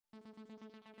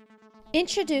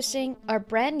Introducing our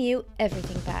brand new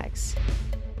Everything bags.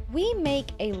 We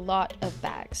make a lot of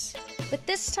bags, but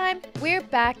this time we're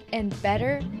back and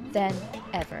better than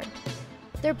ever.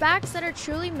 They're bags that are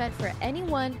truly meant for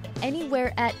anyone,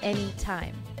 anywhere, at any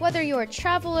time. Whether you're a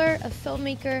traveler, a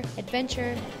filmmaker,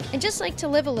 adventurer, and just like to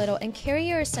live a little and carry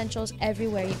your essentials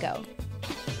everywhere you go.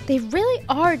 They really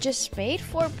are just made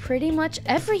for pretty much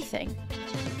everything.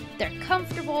 They're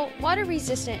comfortable, water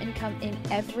resistant, and come in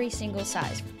every single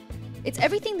size. It's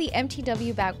everything the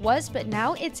MTW bag was, but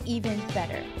now it's even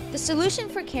better. The solution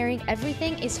for carrying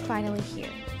everything is finally here.